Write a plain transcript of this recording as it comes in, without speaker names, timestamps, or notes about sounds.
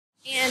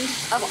And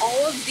of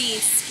all of the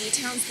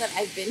ski towns that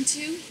I've been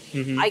to,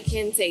 I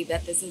can say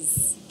that this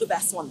is the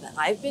best one that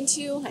I've been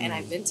to. And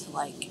I've been to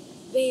like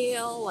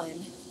Vail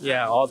and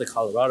all the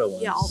Colorado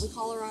ones. Yeah, all the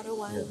Colorado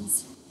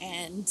ones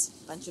and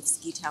a bunch of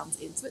ski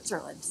towns in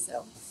Switzerland.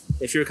 So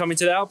if you're coming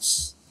to the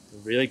Alps, a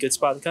really good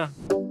spot to come.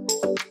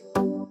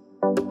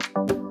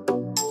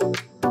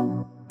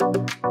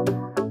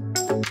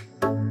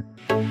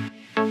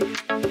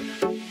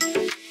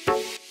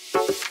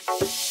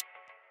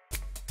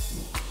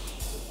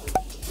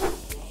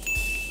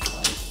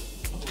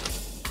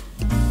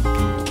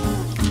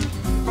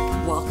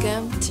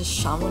 welcome to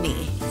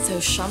Chamonix. So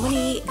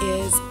Chamonix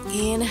is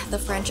in the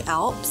French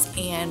Alps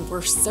and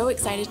we're so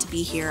excited to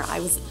be here. I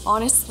was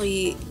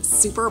honestly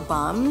super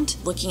bummed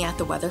looking at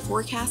the weather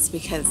forecast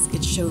because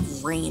it showed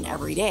rain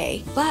every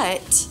day,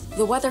 but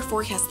the weather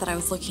forecast that I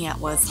was looking at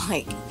was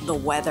like the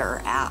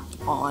weather app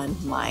on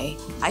my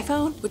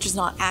iPhone, which is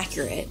not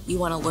accurate. You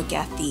want to look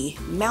at the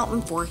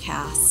mountain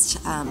forecast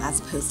as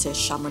opposed to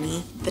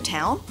Chamonix, the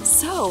town.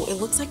 So it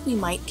looks like we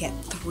might get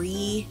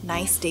 3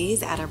 nice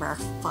days out of our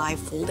 5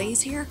 full days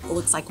here. It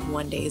looks like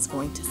one day is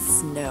going to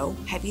snow,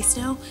 heavy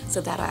snow,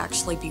 so that'll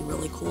actually be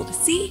really cool to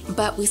see.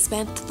 But we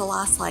spent the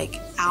last like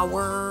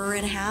hour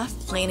and a half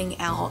planning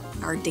out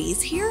our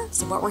days here.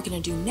 So what we're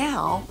gonna do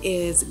now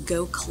is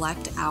go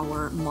collect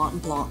our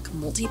Mont-Blanc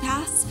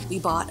multi-pass. We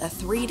bought a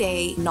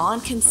 3-day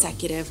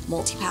non-consecutive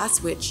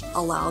multi-pass, which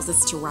allows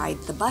us to ride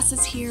the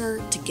buses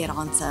here, to get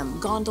on some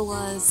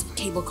gondolas,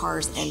 cable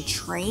cars, and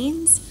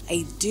trains.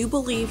 I do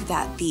believe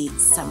that the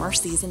summer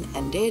season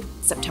ended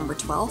September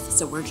 12th,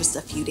 so we're just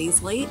a few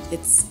days late.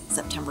 It's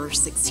September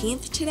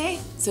 16th today.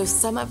 So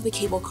some of the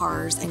cable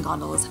cars and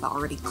gondolas have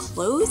already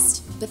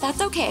closed, but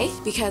that's okay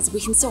because we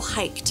can still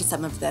hike to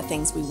some of the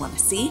things we want to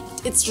see.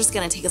 It's just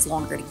gonna take us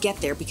longer to get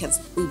there because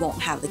we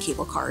won't have the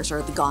cable cars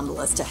or the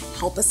gondolas to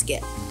help us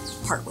get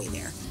partway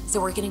there. So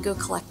we're gonna go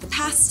collect the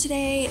pass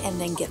today and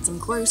then get some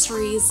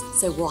groceries.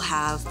 So we'll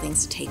have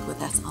things to take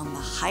with us on the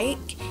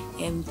hike.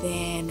 And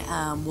then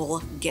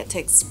we'll get to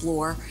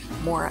explore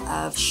more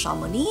of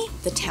Chamonix,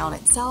 the town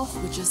itself,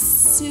 which is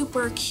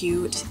super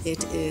cute.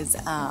 It is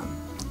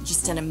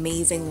just an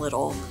amazing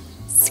little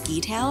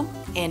ski town,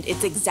 and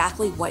it's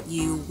exactly what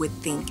you would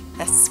think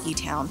a ski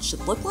town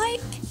should look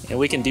like. And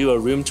we can do a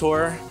room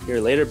tour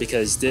here later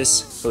because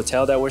this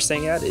hotel that we're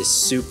staying at is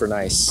super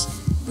nice.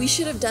 We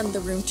should have done the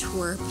room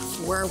tour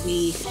before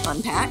we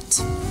unpacked,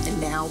 and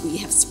now we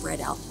have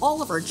spread out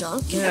all of our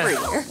junk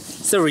everywhere.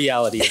 It's the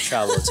reality of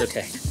travel, it's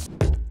okay.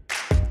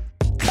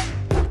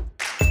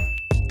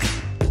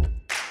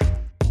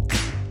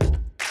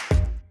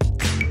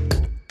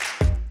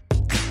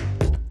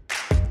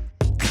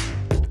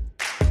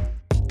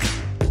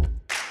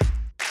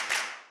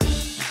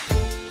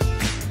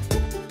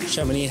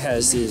 Chamonix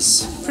has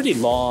this pretty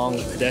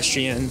long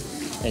pedestrian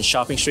and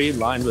shopping street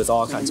lined with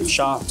all kinds of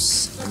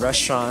shops and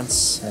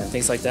restaurants and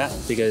things like that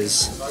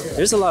because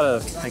there's a lot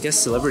of, I guess,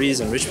 celebrities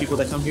and rich people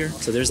that come here.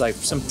 So there's like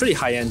some pretty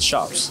high-end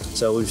shops.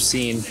 So we've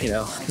seen, you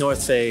know,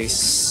 North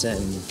Face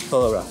and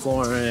Polo Ralph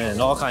Lauren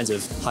and all kinds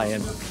of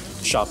high-end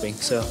shopping.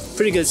 So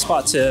pretty good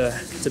spot to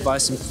buy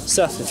some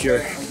stuff if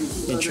you're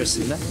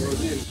interested in that.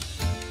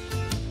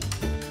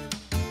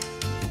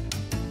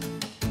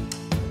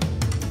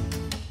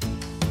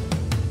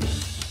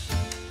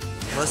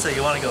 Melissa,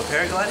 you want to go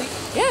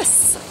paragliding?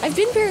 Yes, I've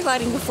been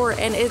paragliding before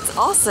and it's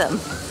awesome.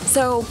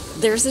 So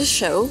there's this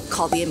show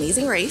called The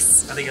Amazing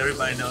Race. I think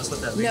everybody knows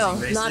what that Amazing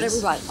Race is. No, not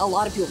everybody. A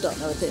lot of people don't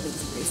know what The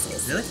Amazing Race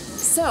is. Really?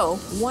 So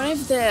one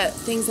of the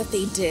things that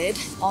they did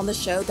on the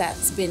show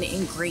that's been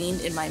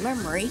ingrained in my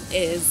memory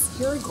is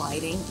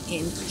paragliding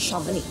in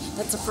Chamonix.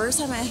 That's the first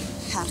time I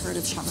had heard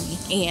of Chamonix.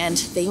 And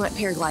they went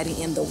paragliding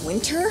in the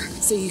winter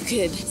so you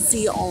could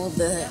see all of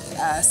the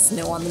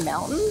snow on the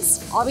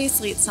mountains.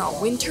 Obviously it's not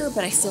winter,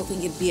 but I still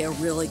think it'd be a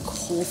really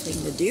cool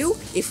thing to do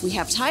if we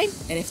have time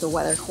and if the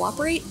weather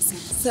cooperates.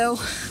 So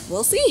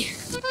we'll see.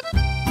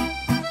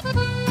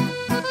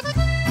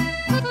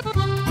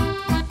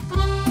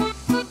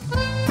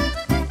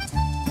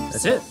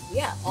 That's it?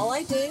 Yeah, all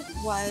I did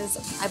was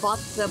I bought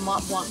the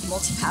Mont-Blanc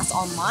multi-pass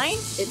online.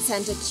 It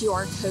sent a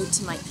QR code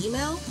to my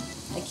email.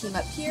 I came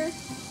up here,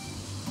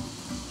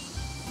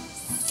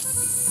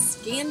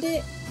 scanned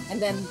it,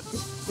 and then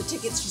the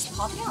tickets just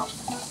popped out.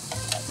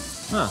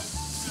 Huh.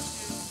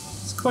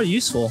 It's quite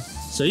useful.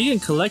 So you can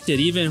collect it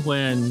even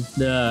when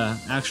the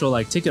actual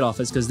like ticket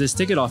office, because this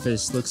ticket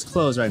office looks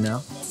closed right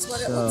now. That's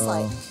what it looks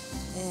like.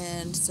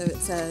 And so it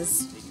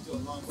says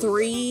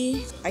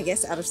 3, I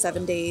guess, out of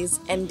 7 days,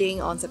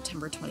 ending on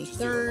September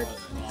 23rd.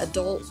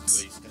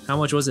 Adult. How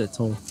much was it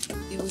total?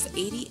 It was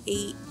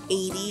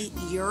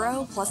 88.80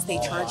 euro, plus they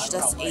charged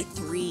us a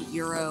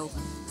 €3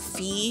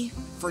 fee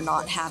for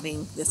not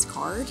having this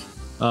card.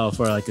 Oh,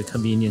 for like a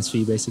convenience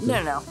fee, basically?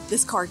 No.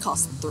 This card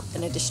costs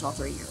an additional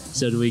 €3.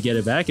 So do we get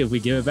it back if we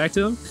give it back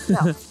to them?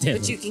 No,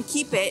 but you can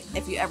keep it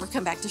if you ever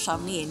come back to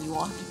Chamonix and you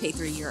won't have to pay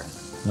 €3.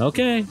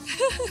 Okay.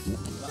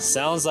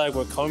 Sounds like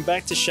we're coming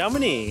back to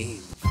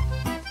Chamonix.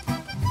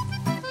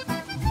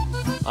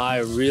 I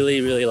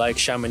really like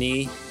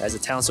Chamonix as a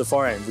town so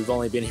far, and we've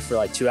only been here for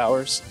like 2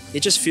 hours.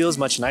 It just feels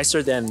much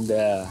nicer than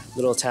the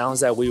little towns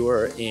that we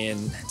were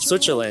in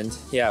Switzerland.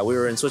 Yeah, we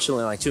were in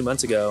Switzerland like 2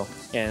 months ago,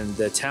 and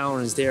the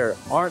towns there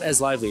aren't as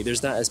lively.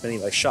 There's not as many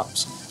like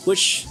shops,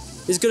 which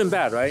is good and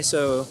bad, right?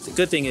 So the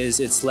good thing is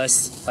it's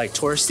less like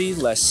touristy,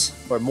 less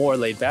or more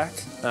laid back.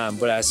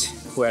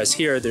 Whereas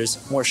here,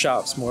 there's more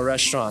shops, more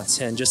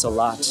restaurants, and just a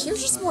lot. There's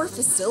just more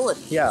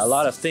facilities. Yeah, a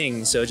lot of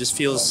things. So it just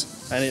feels,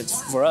 and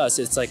for us,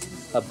 it's like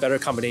a better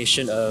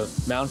combination of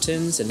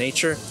mountains and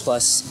nature,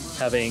 plus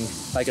having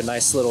like a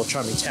nice little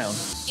charming town.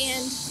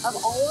 And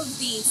of all of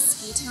the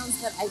ski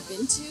towns that I've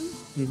been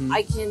to,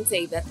 I can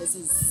say that this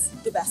is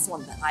the best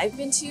one that I've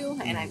been to.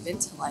 And I've been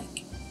to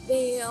like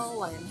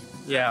Vail and...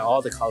 Yeah,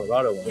 all the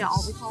Colorado ones. Yeah,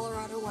 all the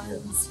Colorado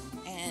ones. Yeah.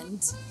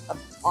 And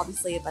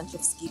obviously a bunch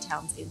of ski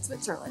towns in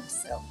Switzerland,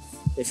 so...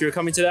 If you're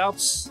coming to the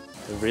Alps,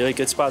 a really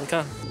good spot to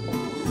come.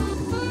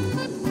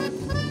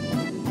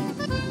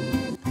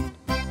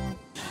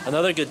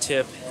 Another good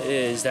tip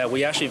is that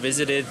we actually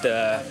visited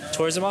the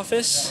tourism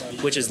office,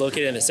 which is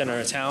located in the center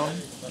of town,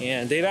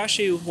 and they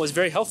actually was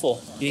very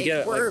helpful.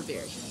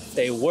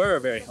 They were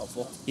very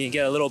helpful. You can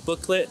get a little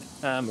booklet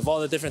of all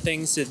the different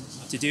things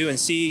to do and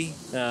see.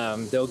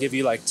 They'll give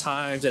you like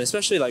times, and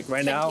especially like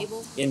right now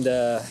in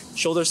the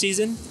shoulder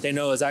season, they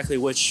know exactly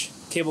which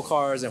cable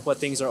cars and what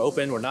things are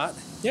open or not.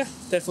 Yeah,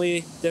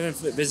 definitely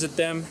visit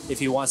them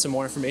if you want some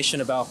more information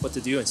about what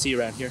to do and see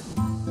around here.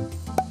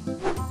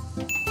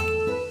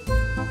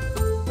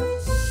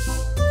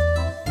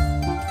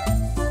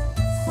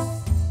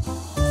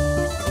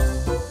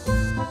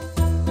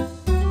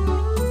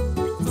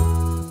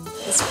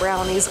 This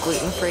brownie's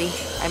gluten-free.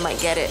 I might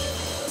get it.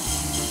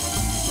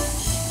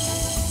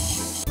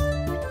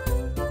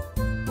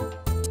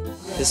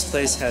 This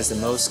place has the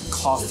most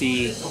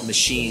coffee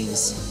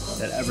machines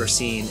that I've ever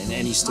seen in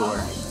any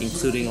store,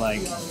 including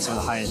like some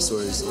of the high-end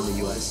stores in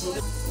the US.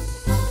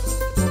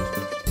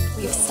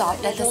 We've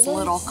stopped at this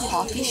little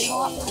coffee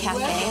shop,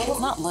 cafe. It's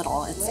not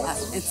little,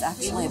 it's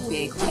actually a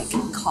big like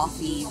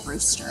coffee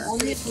roaster.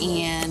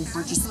 And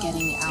we're just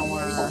getting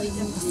our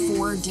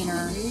 4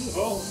 dinner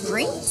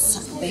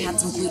drinks. They had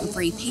some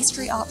gluten-free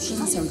pastry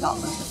options, so we got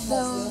both of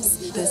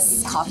those.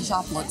 This coffee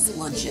shop looks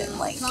legit,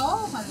 like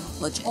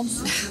legit.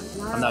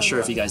 I'm not sure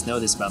if you guys know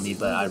this about me,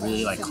 but I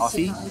really like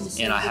coffee,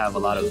 and I have a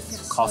lot of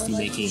coffee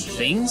making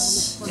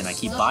things, and I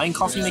keep buying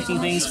coffee making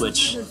things,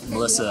 which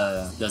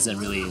Melissa doesn't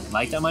really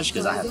like that much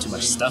because I have too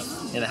much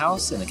stuff in the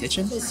house, in the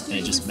kitchen, and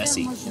it's just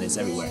messy and it's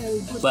everywhere.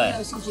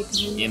 But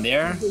in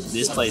there,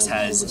 this place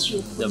has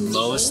the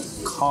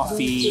most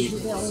coffee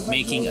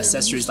making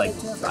accessories. Like,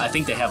 I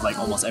think they have like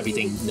almost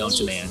everything known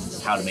to man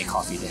how to make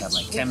coffee. They have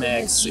like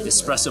Chemex,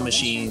 espresso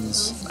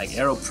machines, like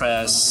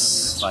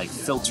AeroPress, like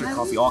filter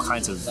coffee, all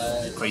kinds of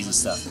crazy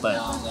stuff. But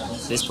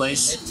this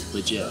place,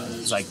 legit,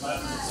 it's like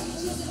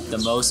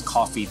the most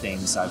coffee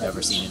things I've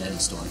ever seen in any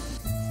store.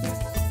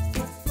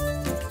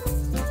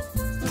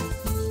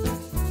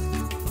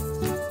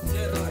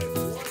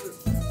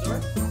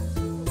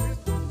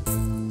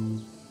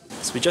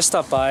 So we just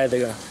stopped by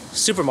the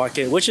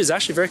supermarket, which is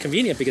actually very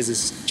convenient because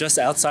it's just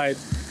outside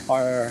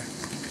our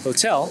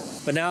hotel.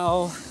 But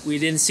now we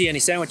didn't see any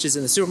sandwiches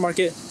in the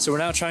supermarket, so we're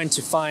now trying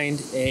to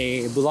find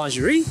a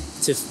boulangerie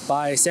to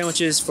buy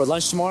sandwiches for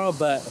lunch tomorrow.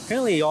 But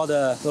apparently all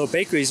the little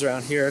bakeries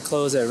around here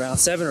close at around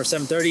 7 or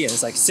 7:30, and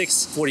it's like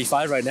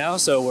 6:45 right now.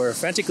 So we're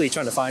frantically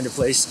trying to find a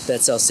place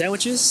that sells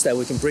sandwiches that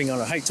we can bring on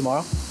a hike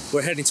tomorrow.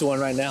 We're heading to one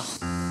right now.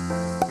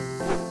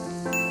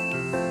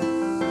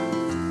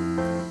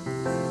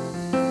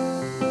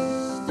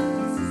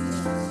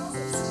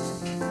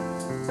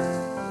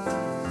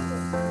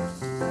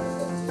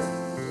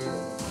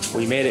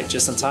 We made it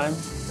just in time,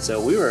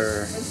 so we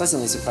were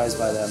pleasantly surprised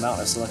by the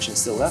amount of selection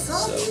still left.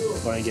 So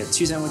we're gonna get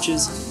 2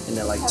 sandwiches and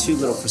then like 2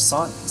 little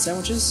croissant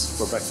sandwiches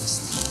for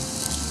breakfast.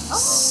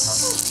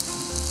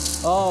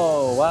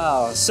 Oh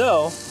wow,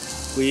 so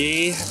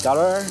we got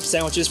our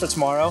sandwiches for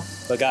tomorrow,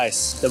 but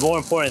guys, the more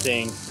important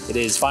thing, it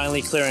is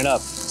finally clearing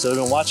up. So we've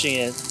been watching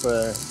it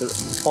for the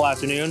whole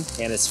afternoon,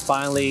 and it's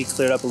finally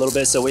cleared up a little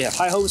bit, so we have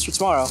high hopes for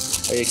tomorrow.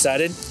 Are you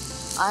excited?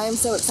 I am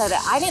so excited.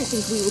 I didn't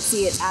think we would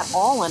see it at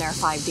all in our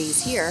 5 days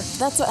here.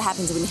 That's what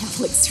happens when you have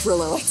like super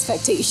low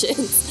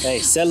expectations. Hey,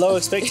 set low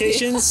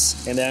expectations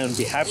and then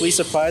be happily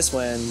surprised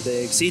when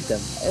they exceed them.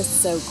 It's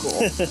so cool.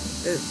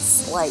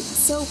 It's like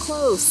so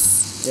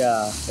close.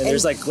 Yeah, and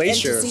there's like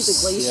glaciers. And to see the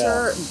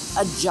glacier,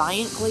 yeah. A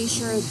giant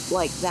glacier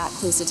like that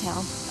close to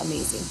town,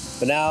 amazing.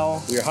 But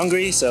now we're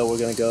hungry, so we're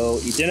gonna go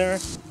eat dinner.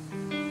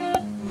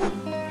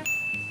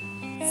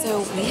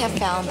 So we have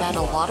found that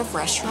a lot of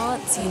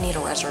restaurants you need a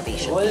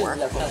reservation for.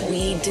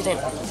 We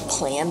didn't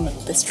plan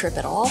this trip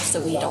at all,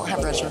 so we don't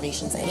have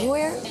reservations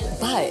anywhere.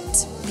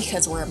 But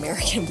because we're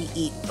American, we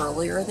eat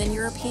earlier than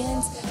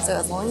Europeans. So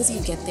as long as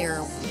you get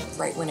there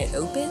right when it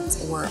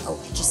opens or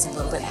just a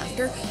little bit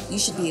after, you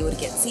should be able to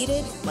get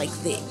seated. Like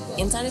the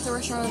inside of the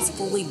restaurant is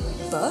fully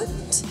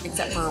booked,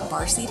 except for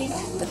bar seating,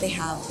 but they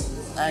have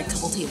a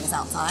couple tables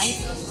outside,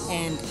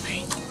 and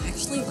I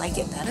actually like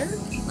it better.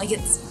 Like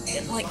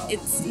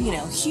it's you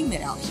know,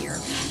 humid out here,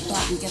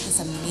 but we get this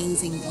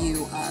amazing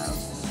view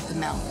of the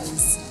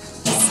mountains,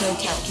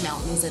 snow-capped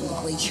mountains and the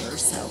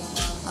glaciers.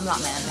 So I'm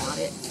not mad about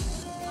it.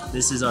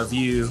 This is our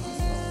view.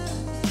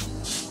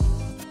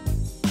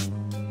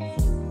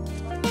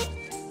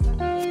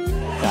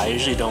 I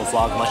usually don't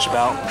vlog much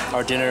about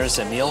our dinners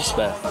and meals,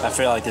 but I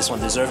feel like this one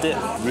deserved it.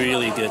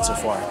 Really good so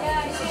far.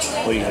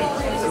 What do you think?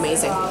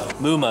 Amazing.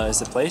 Muma is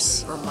the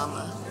place. Or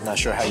mama. Not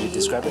sure how you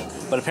describe it,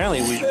 but apparently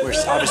we're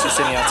obviously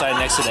sitting outside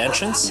next to the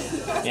entrance,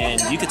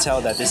 and you could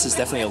tell that this is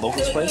definitely a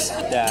locals place,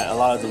 that a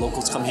lot of the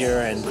locals come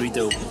here and greet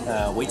the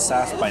wait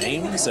staff by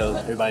name, so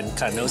everybody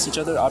kind of knows each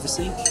other,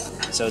 obviously.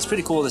 So it's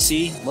pretty cool to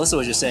see. Melissa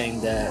was just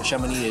saying that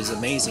Chamonix is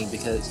amazing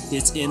because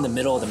it's in the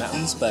middle of the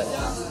mountains, but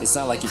it's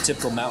not like your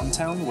typical mountain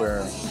town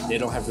where they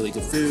don't have really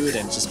good food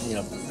and just, you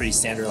know, pretty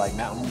standard like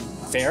mountain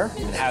fare.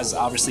 It has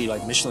obviously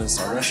like Michelin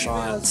star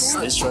restaurants,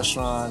 fish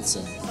restaurants,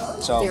 and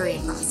so Very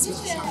impressed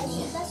with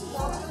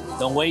Chamonix.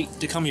 don't wait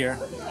to come here,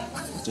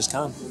 just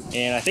come.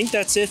 And I think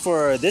that's it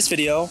for this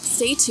video.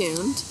 Stay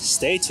tuned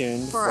Stay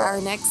tuned for our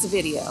next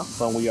video.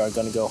 when we are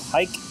going to go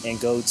hike and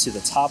go to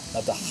the top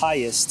of the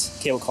highest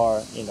cable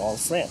car in all of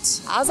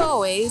France. As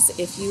always,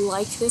 if you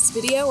like this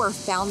video or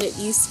found it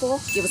useful,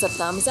 give us a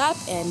thumbs up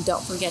and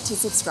don't forget to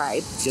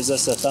subscribe. Gives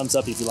us a thumbs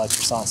up if you like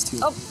croissants too.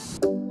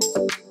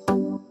 Oh.